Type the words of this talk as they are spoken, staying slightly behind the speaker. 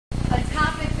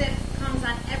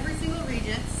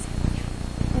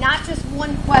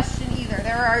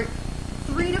there are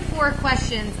 3 to 4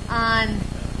 questions on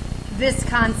this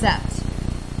concept,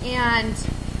 and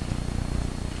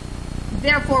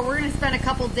therefore we're going to spend a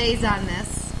couple days on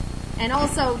this. And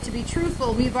also, to be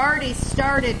truthful, we've already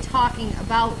started talking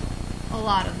about a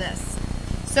lot of this.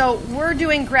 So we're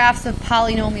doing graphs of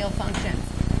polynomial functions.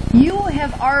 You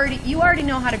already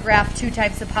know how to graph 2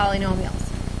 types of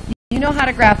polynomials. You know how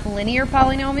to graph linear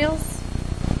polynomials.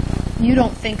 You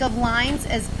don't think of lines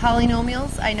as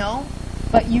polynomials, I know,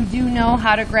 but you do know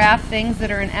how to graph things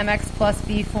that are in mx plus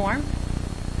b form.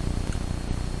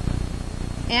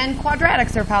 And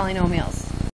quadratics are polynomials.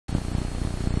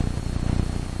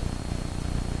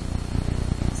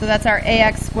 So that's our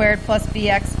ax squared plus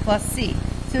bx plus c.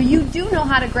 So you do know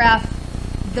how to graph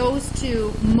those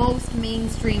 2 most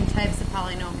mainstream types of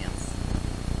polynomials.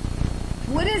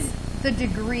 What is the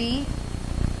degree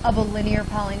of a linear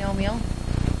polynomial?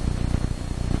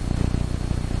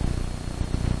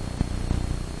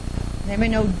 Anybody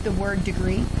know the word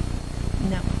degree?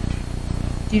 No.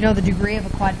 Do you know the degree of a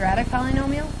quadratic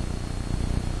polynomial?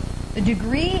 The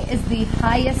degree is the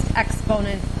highest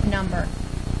exponent number.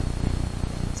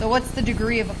 So what's the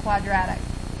degree of a quadratic?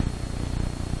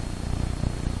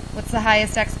 What's the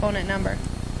highest exponent number?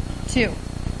 2.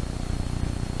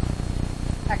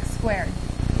 X squared.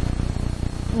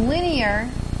 Linear,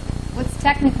 what's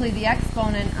technically the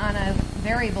exponent on a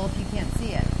variable if you can't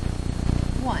see it?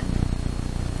 1.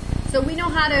 So we know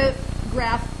how to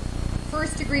graph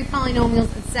first-degree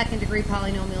polynomials and second-degree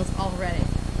polynomials already.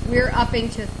 We're upping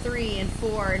to 3 and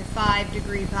 4 and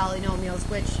 5-degree polynomials,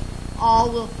 which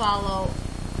all will follow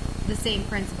the same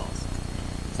principles.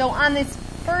 So on this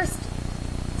first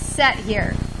set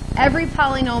here, every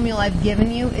polynomial I've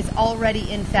given you is already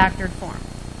in factored form.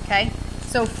 Okay?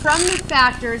 So from the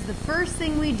factors, the first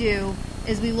thing we do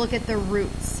is we look at the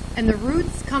roots. And the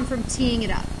roots come from teeing it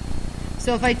up.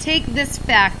 So if I take this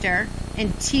factor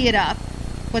and tee it up,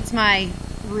 what's my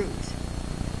root?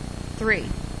 3.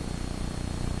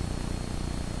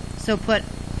 So put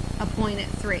a point at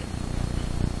 3.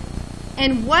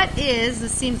 And what is,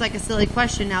 this seems like a silly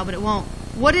question now, but it won't.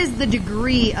 What is the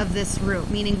degree of this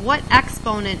root? Meaning, what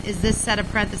exponent is this set of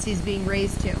parentheses being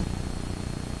raised to?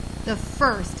 The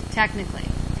first, technically.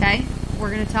 Okay? We're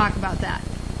going to talk about that.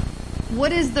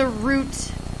 What is the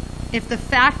root? If the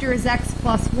factor is x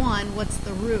plus 1, what's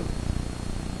the root?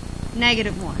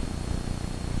 -1.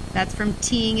 That's from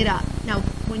teeing it up. Now,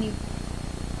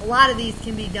 a lot of these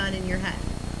can be done in your head.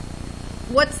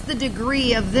 What's the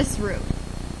degree of this root?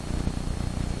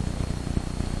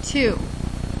 2.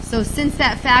 So since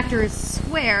that factor is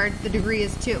squared, the degree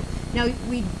is 2. Now,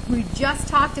 we just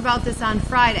talked about this on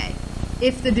Friday.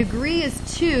 If the degree is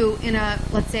 2 in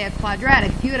let's say a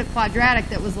quadratic, if you had a quadratic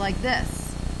that was like this,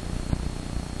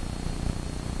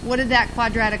 what did that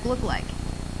quadratic look like?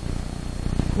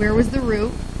 Where was the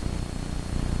root?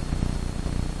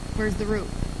 Where's the root?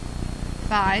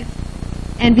 5.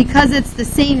 And because it's the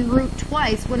same root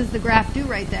twice, what does the graph do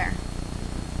right there?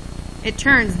 It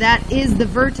turns. That is the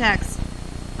vertex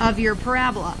of your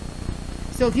parabola.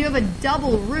 So if you have a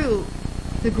double root,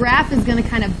 the graph is going to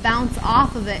kind of bounce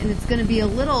off of it, and it's going to be a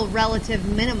little relative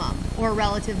minimum or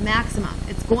relative maximum.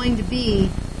 It's going to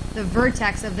be the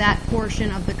vertex of that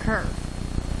portion of the curve.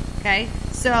 Okay?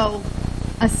 So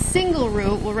a single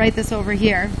root, we'll write this over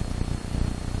here,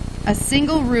 a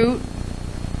single root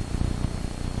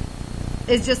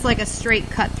is just like a straight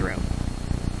cut through.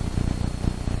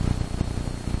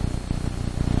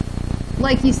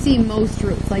 Like you see most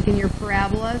roots, like in your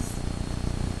parabolas,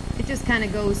 it just kind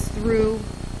of goes through,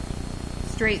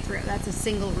 straight through. That's a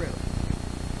single root.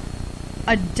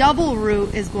 A double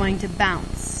root is going to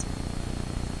bounce.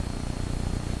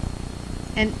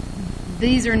 And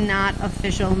these are not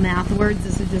official math words.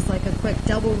 This is just like a quick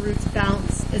double roots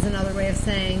bounce is another way of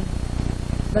saying,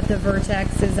 but the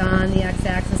vertex is on the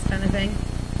x-axis kind of thing.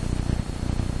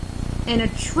 And a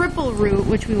triple root,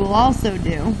 which we will also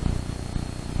do,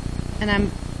 and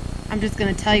I'm just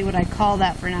going to tell you what I call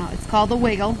that for now. It's called a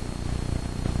wiggle.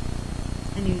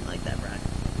 And you like that, Brad.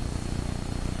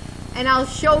 And I'll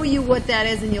show you what that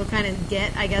is, and you'll kind of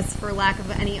get, I guess, for lack of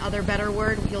any other better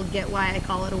word, you'll get why I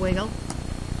call it a wiggle.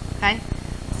 Okay?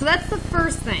 So that's the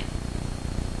first thing.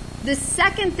 The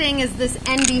second thing is this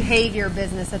end behavior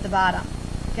business at the bottom.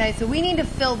 Okay? So we need to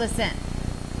fill this in.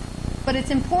 But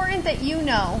it's important that you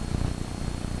know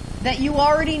that you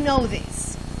already know these.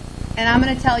 And I'm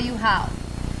going to tell you how.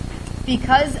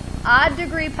 Because odd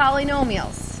degree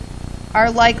polynomials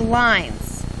are like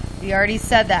lines. We already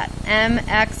said that.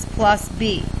 mx plus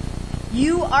b.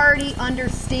 You already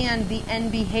understand the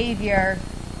end behavior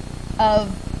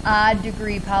of odd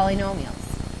degree polynomials.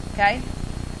 Okay?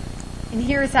 And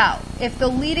here's how. If the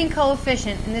leading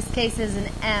coefficient, in this case, is an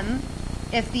m,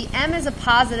 if the m is a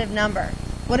positive number,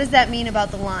 what does that mean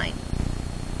about the line?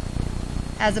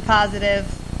 Has a positive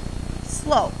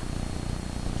slope.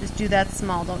 Just do that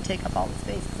small. Don't take up all the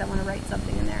space because I want to write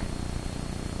something in there.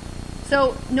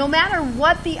 So no matter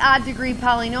what the odd degree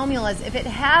polynomial is, if it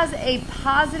has a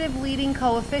positive leading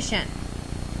coefficient,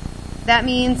 that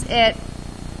means it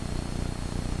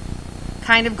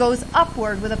kind of goes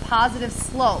upward with a positive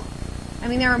slope. I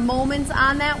mean, there are moments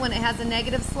on that when it has a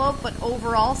negative slope, but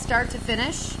overall, start to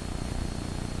finish,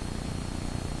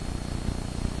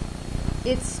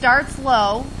 it starts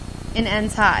low and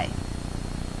ends high.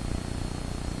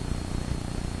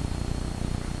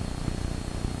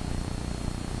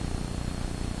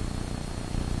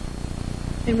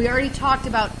 And we already talked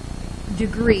about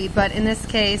degree, but in this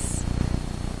case,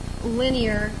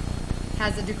 linear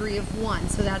has a degree of 1,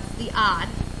 so that's the odd.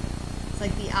 It's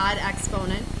like the odd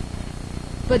exponent.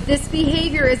 But this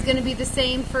behavior is going to be the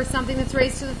same for something that's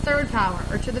raised to the third power,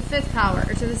 or to the fifth power,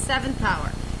 or to the seventh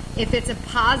power. If it's a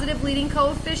positive leading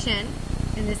coefficient,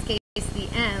 in this case the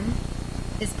m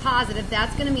is positive,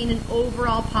 that's going to mean an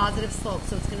overall positive slope.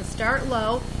 So it's going to start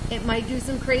low, it might do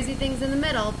some crazy things in the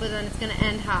middle, but then it's going to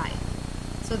end high.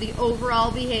 So the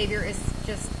overall behavior is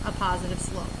just a positive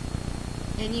slope.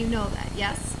 And you know that,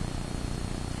 yes?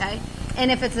 Okay?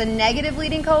 And if it's a negative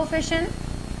leading coefficient,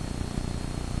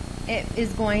 it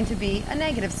is going to be a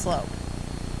negative slope.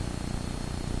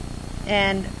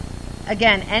 And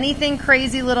again, anything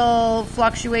crazy little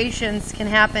fluctuations can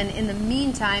happen in the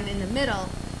meantime, in the middle,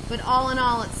 but all in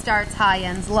all, it starts high,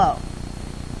 ends low.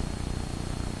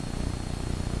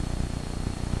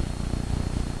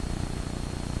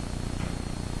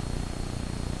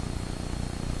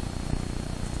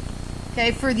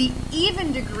 Okay, for the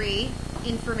even degree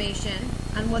information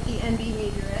on what the end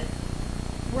behavior is,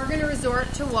 we're going to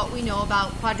resort to what we know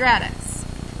about quadratics.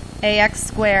 Ax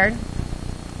squared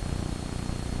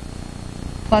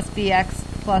plus bx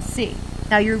plus c.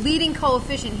 Now your leading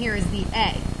coefficient here is the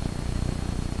a.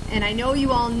 And I know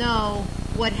you all know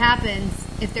what happens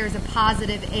if there's a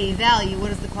positive a value. What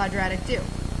does the quadratic do?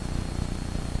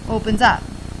 Opens up.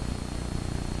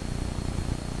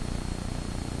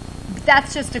 But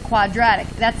that's just a quadratic.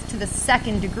 That's to the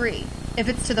second degree. If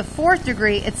it's to the fourth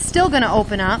degree, it's still going to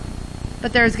open up,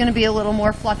 but there's going to be a little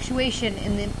more fluctuation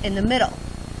in the middle.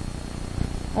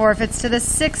 Or if it's to the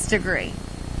sixth degree.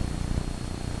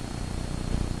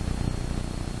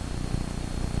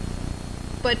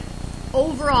 But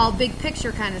overall, big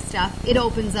picture kind of stuff, it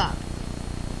opens up.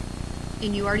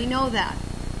 And you already know that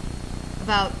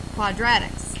about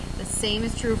quadratics. The same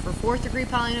is true for fourth degree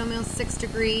polynomials, sixth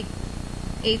degree,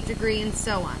 eighth degree, and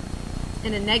so on.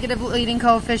 And a negative leading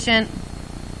coefficient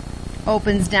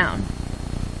opens down.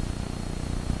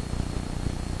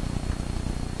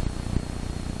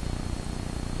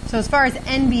 So as far as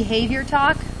end behavior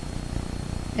talk,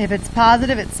 if it's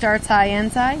positive, it starts high,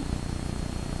 ends high.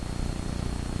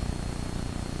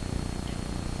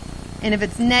 And if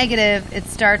it's negative, it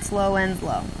starts low, ends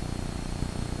low.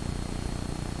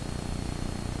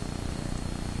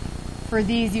 For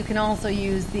these, you can also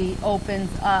use the opens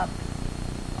up,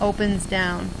 opens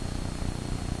down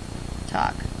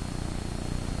talk.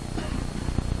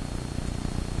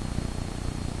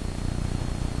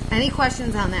 Any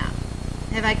questions on that?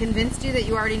 Have I convinced you that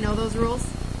you already know those rules?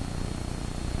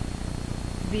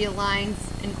 Via lines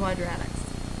and quadratics.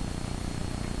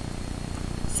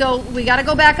 So we got to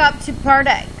go back up to part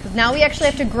A, because now we actually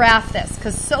have to graph this,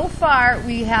 because so far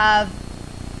we have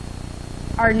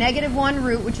our -1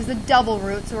 root, which is a double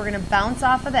root, so we're going to bounce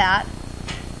off of that,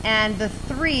 and the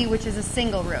 3, which is a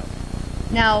single root.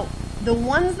 Now, the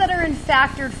ones that are in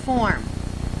factored form,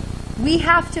 we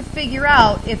have to figure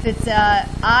out if it's an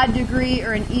odd degree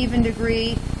or an even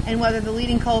degree, and whether the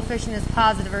leading coefficient is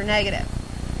positive or negative.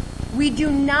 We do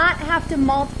not have to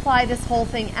multiply this whole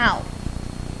thing out,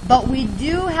 but we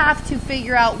do have to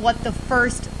figure out what the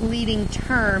first leading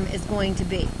term is going to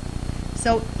be.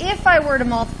 So if I were to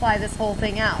multiply this whole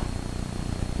thing out,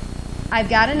 I've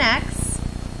got an x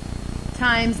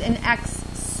times an x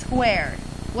squared.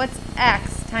 What's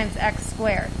x times x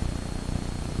squared?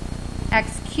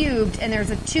 X cubed, and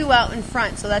there's a 2 out in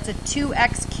front, so that's a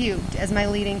 2x cubed as my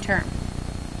leading term.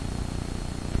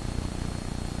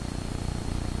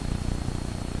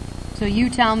 So you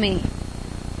tell me,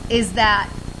 is that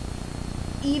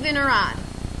even or odd?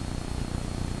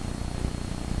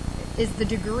 Is the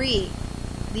degree,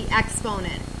 the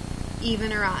exponent,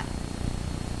 even or odd?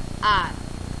 Odd.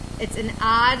 It's an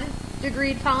odd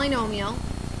degreed polynomial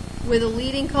with a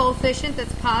leading coefficient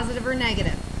that's positive or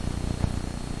negative.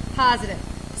 Positive.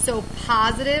 So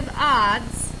positive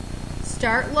odds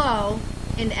start low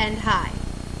and end high.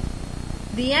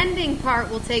 The ending part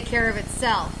will take care of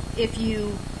itself if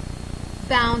you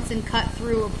bounce and cut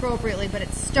through appropriately, but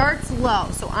it starts low.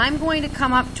 So I'm going to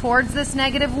come up towards this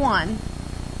 -1,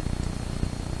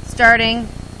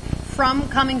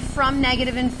 coming from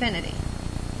negative infinity.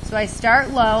 So I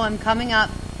start low, I'm coming up.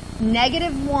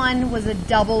 -1 was a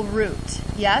double root,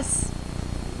 yes?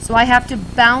 So I have to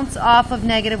bounce off of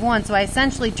 -1. So I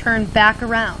essentially turn back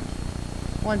around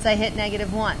once I hit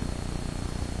 -1.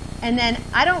 And then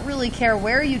I don't really care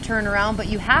where you turn around, but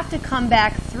you have to come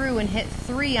back through and hit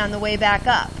 3 on the way back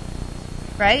up,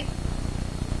 right?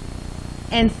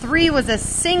 And 3 was a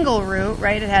single root,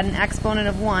 right? It had an exponent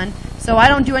of 1. So I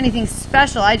don't do anything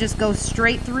special. I just go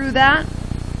straight through that.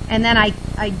 And then I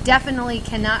definitely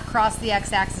cannot cross the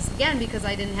x-axis again because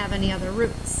I didn't have any other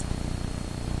roots.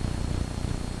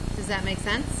 Does that make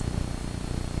sense?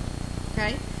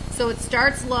 Okay? So it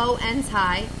starts low, ends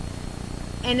high.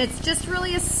 And it's just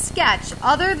really a sketch.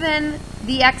 Other than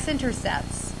the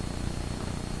x-intercepts,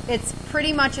 it's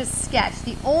pretty much a sketch.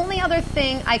 The only other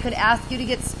thing I could ask you to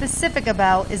get specific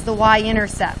about is the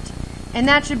y-intercept. And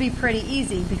that should be pretty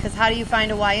easy, because how do you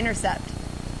find a y-intercept?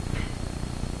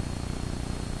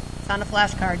 It's on a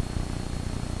flashcard.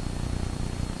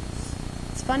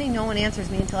 It's funny no one answers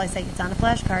me until I say it's on a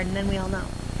flashcard, and then we all know.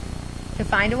 To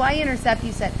find a y-intercept,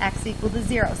 you set x equal to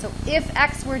 0. So if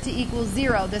x were to equal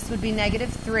 0, this would be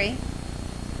 -3,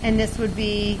 and this would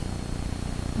be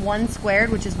 1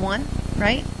 squared, which is 1,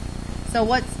 right? So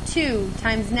what's 2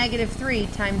 times -3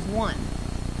 times 1?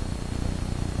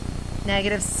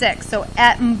 -6. So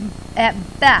at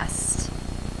best,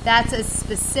 that's as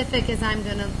specific as I'm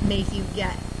going to make you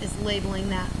get, is labeling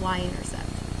that y-intercept.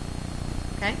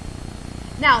 Okay?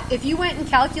 Now, if you went and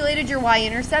calculated your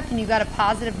y-intercept and you got a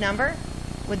positive number,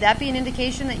 would that be an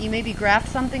indication that you maybe graphed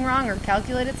something wrong or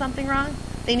calculated something wrong?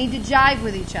 They need to jive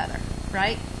with each other,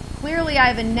 right? Clearly, I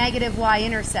have a negative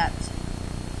y-intercept.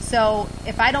 So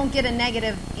if I don't get a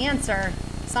negative answer,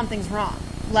 something's wrong.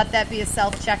 Let that be a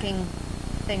self-checking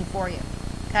thing for you,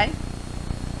 okay?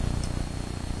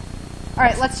 All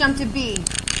right, let's jump to B.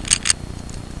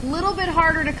 A little bit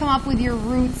harder to come up with your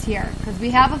roots here because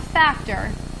we have a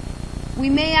factor. We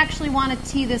may actually want to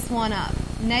tee this one up.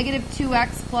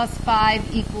 -2x plus 5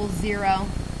 equals 0.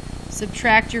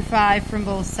 Subtract your 5 from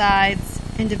both sides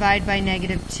and divide by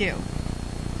 -2.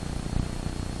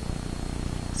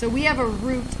 So we have a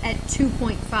root at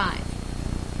 2.5.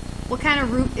 What kind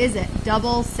of root is it?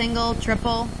 Double, single,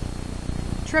 triple?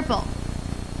 Triple.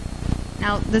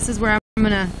 Now this is where I'm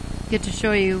going to get to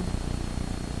show you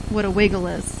what a wiggle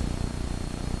is.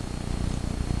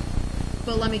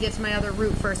 But let me get to my other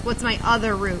root first. What's my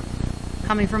other root?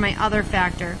 Coming from my other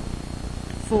factor,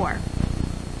 4.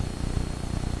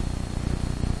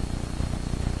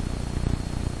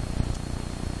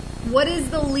 What is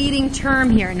the leading term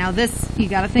here? Now this, you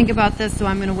got to think about this, so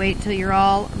I'm going to wait till you're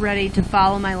all ready to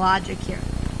follow my logic here.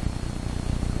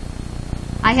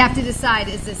 I have to decide,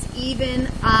 is this even,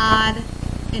 odd,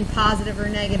 and positive or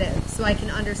negative, so I can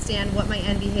understand what my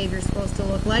end behavior is supposed to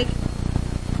look like.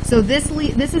 So this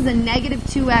is a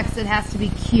 -2x that has to be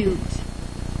cubed.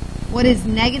 What is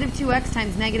 -2x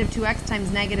times -2x times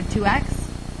 -2x?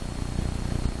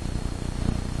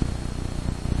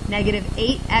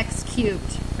 -8x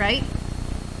cubed, right?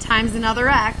 Times another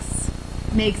x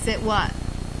makes it what?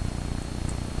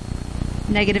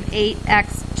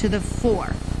 -8x to the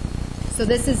 4. So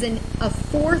this is a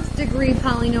 4th degree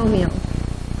polynomial.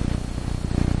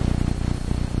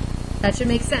 That should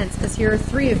make sense, because here are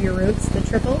 3 of your roots, the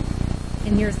triple,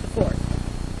 and here's the 4th.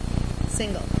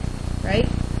 Single, right?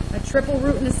 A triple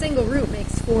root and a single root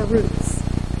makes 4 roots,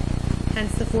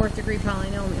 hence the 4th degree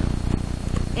polynomial.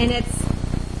 And it's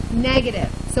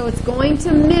negative, so it's going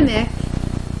to mimic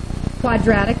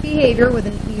quadratic behavior with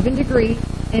an even degree,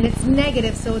 and it's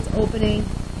negative, so it's opening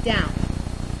down.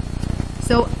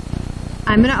 So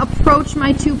I'm going to approach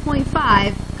my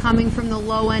 2.5 coming from the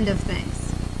low end of things.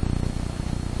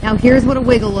 Now here's what a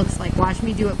wiggle looks like. Watch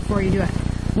me do it before you do it.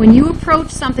 When you approach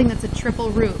something that's a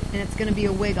triple root, and it's going to be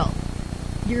a wiggle,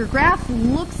 your graph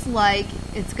looks like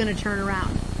it's going to turn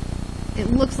around.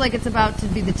 It looks like it's about to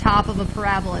be the top of a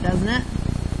parabola, doesn't it?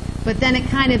 But then it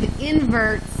kind of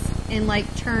inverts and like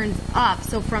turns up.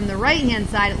 So from the right-hand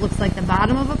side, it looks like the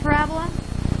bottom of a parabola,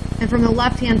 and from the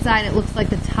left-hand side, it looks like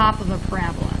the top of a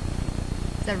parabola.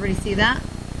 Does everybody see that?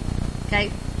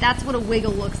 Okay, that's what a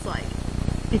wiggle looks like.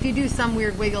 If you do some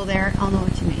weird wiggle there, I'll know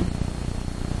what you mean.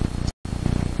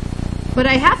 But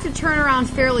I have to turn around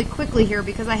fairly quickly here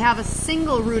because I have a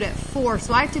single root at 4,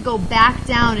 so I have to go back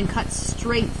down and cut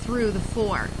straight through the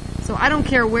 4. So I don't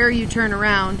care where you turn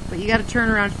around, but you got to turn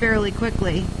around fairly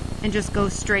quickly and just go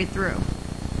straight through.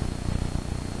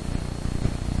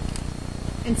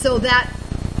 And so that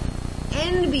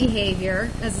end behavior,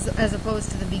 as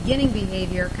opposed to the beginning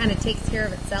behavior, kind of takes care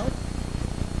of itself.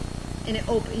 And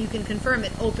you can confirm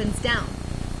it opens down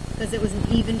because it was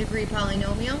an even degree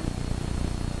polynomial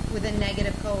with a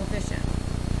negative coefficient.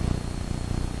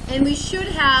 And we should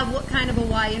have what kind of a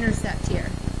y-intercept here?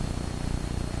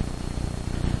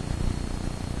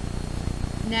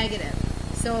 Negative.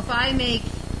 So if I make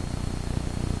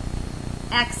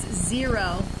x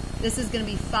 0, this is going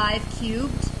to be 5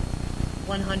 cubed,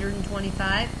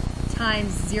 125,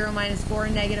 times 0 minus 4,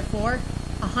 negative 4.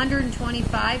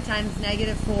 125 times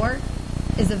negative 4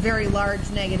 is a very large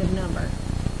negative number.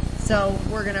 So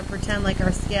we're going to pretend like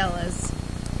our scale is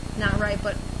not right,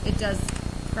 but it does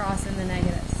cross in the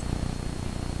negatives.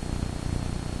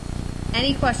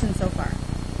 Any questions so far?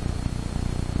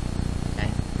 Okay.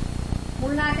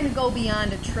 We're not going to go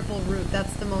beyond a triple root.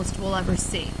 That's the most we'll ever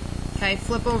see. Okay,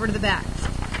 flip over to the back.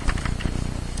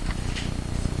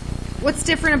 What's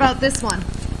different about this one?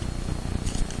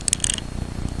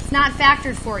 It's not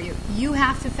factored for you. You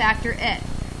have to factor it.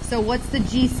 So what's the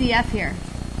GCF here?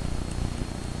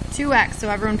 2x. So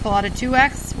everyone pull out a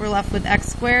 2x. We're left with x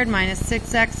squared minus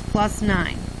 6x plus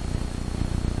 9.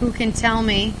 Who can tell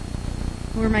me,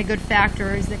 who are my good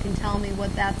factors that can tell me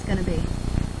what that's going to be?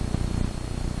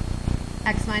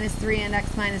 X minus 3 and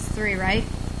x minus 3, right?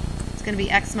 It's going to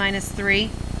be x minus 3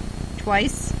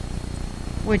 twice,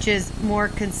 which is more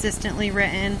consistently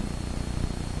written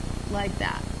like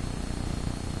that.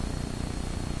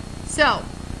 So,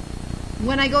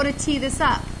 when I go to tee this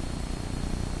up,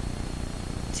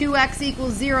 2x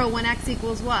equals 0 when x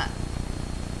equals what?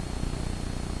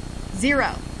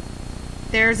 0.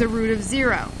 There's a root of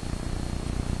 0.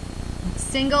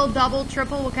 Single, double,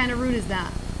 triple, what kind of root is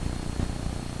that?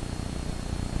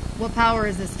 What power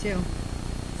is this to?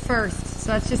 First.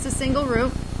 So it's just a single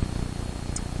root.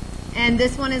 And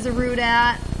this one is a root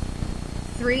at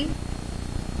 3.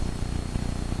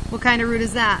 What kind of root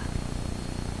is that?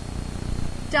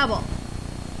 Double.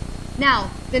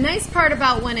 Now, the nice part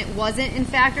about when it wasn't in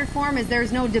factored form is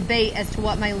there's no debate as to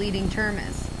what my leading term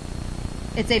is.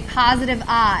 It's a positive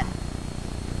odd.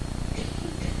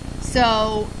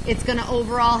 So it's going to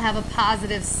overall have a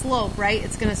positive slope, right?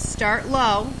 It's going to start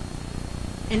low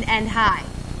and end high.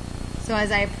 So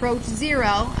as I approach 0,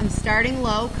 I'm starting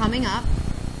low, coming up.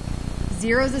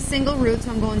 0 is a single root,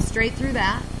 so I'm going straight through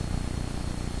that.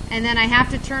 And then I have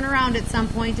to turn around at some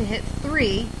point to hit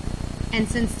 3. And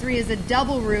since 3 is a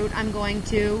double root, I'm going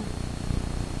to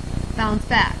bounce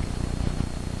back.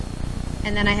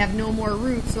 And then I have no more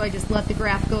roots, so I just let the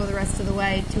graph go the rest of the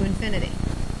way to infinity.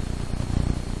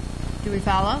 Do we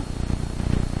follow?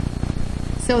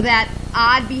 So that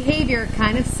odd behavior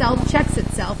kind of self-checks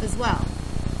itself as well.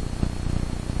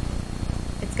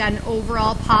 It's got an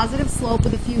overall positive slope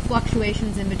with a few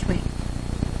fluctuations in between.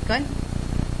 Good?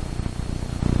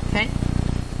 Okay.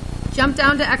 Jump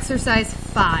down to exercise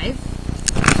 5.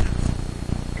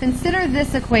 Consider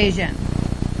this equation.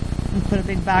 And put a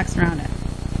big box around it.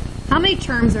 How many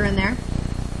terms are in there?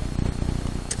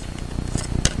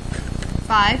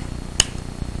 5.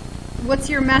 What's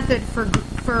your method for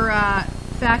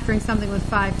factoring something with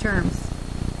 5 terms?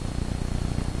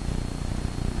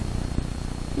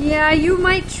 Yeah, you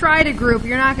might try to group.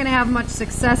 You're not going to have much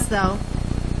success, though.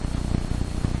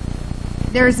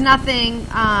 There's nothing,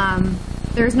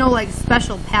 there's no like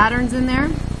special patterns in there.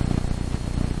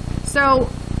 So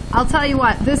I'll tell you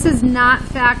what, this is not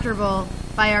factorable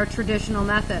by our traditional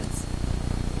methods.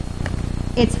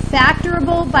 It's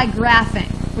factorable by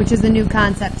graphing, which is a new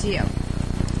concept to you.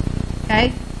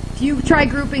 Okay? If you try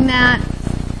grouping that,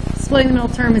 splitting the middle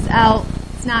term is out.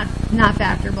 It's not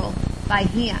factorable by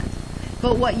hand.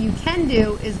 But what you can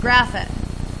do is graph it.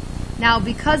 Now,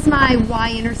 because my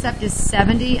y-intercept is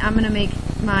 70, I'm going to make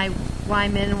my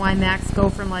y-min and y-max go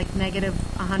from like negative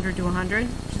 100 to 100,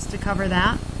 just to cover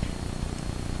that.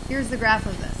 Here's the graph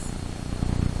of this.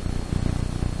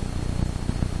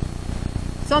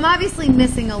 So I'm obviously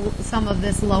missing some of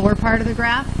this lower part of the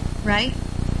graph, right?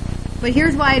 But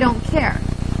here's why I don't care.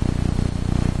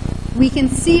 We can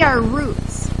see our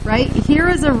roots, right? Here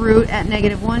is a root at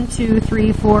negative 1, 2,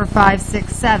 3, 4, 5,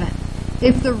 6, 7.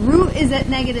 If the root is at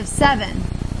negative 7,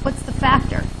 what's the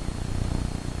factor?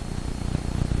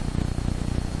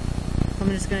 I'm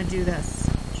just going to do this.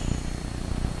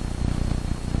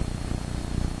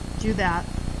 Do that.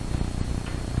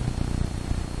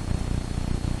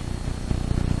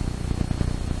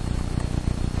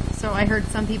 So I heard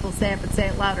some people say it, but say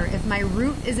it louder. If my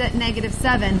root is at negative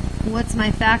 7, what's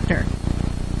my factor?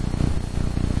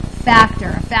 Factor.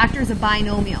 A factor is a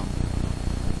binomial.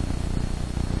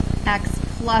 x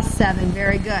plus 7.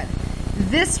 Very good.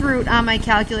 This root on my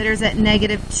calculator is at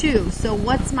 -2. So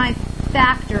what's my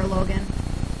factor, Logan?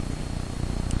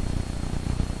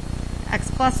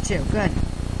 X plus 2. Good.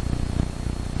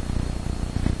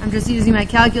 I'm just using my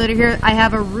calculator here. I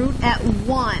have a root at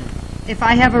 1. If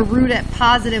I have a root at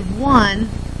 +1,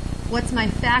 what's my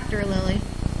factor, Lily?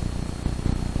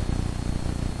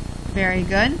 Very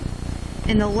good.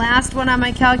 And the last one on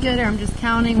my calculator, I'm just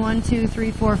counting 1, 2,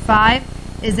 3, 4, 5,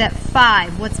 is at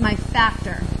 5. What's my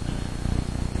factor?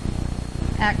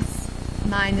 X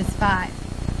minus 5.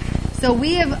 So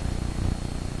we have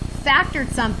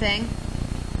factored something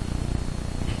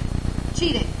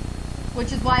cheating,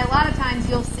 which is why a lot of times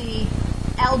you'll see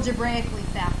algebraically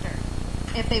factor.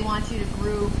 If they want you to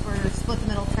group or split the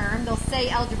middle term, they'll say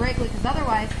algebraically, because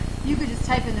otherwise you could just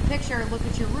type in the picture, look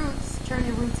at your roots, turn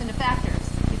your roots into factors.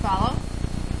 You follow?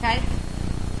 Okay?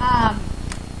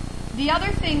 The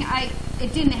other thing,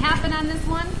 it didn't happen on this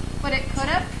one, but it could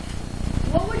have.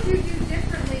 What would you do differently